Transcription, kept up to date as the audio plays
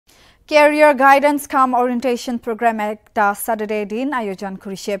Career Guidance Cum Orientation Program ekta Saturday din ayojan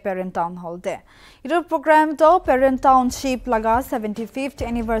kurise Peren Town Hall de. Iru program to Peren Township laga 75th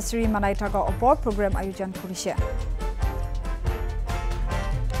anniversary manai thaka opor program ayojan kurise.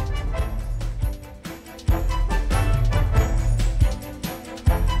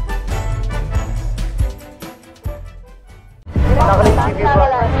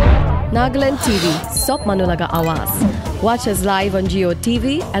 NLTV, Sop Manulaga Awas. Watch us live on Geo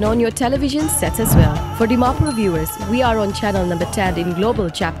TV and on your television sets as well. For Dimapur viewers, we are on channel number 10 in Global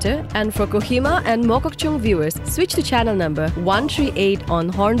Chapter, and for Kohima and Mokokchung viewers, switch to channel number 138 on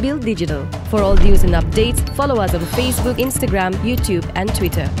Hornbill Digital. For all news and updates, follow us on Facebook, Instagram, YouTube and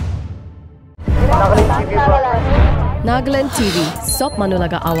Twitter. NLTV, Sop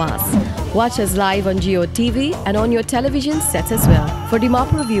Manulaga Awas. Watch us live on Geo TV and on your television sets as well. For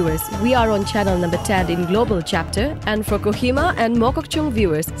Dimapur viewers, we are on channel number 10 in Global Chapter, and for Kohima and Mokokchung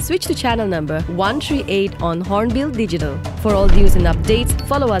viewers, switch to channel number 138 on Hornbill Digital. For all news and updates,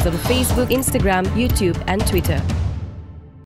 follow us on Facebook, Instagram, YouTube and Twitter.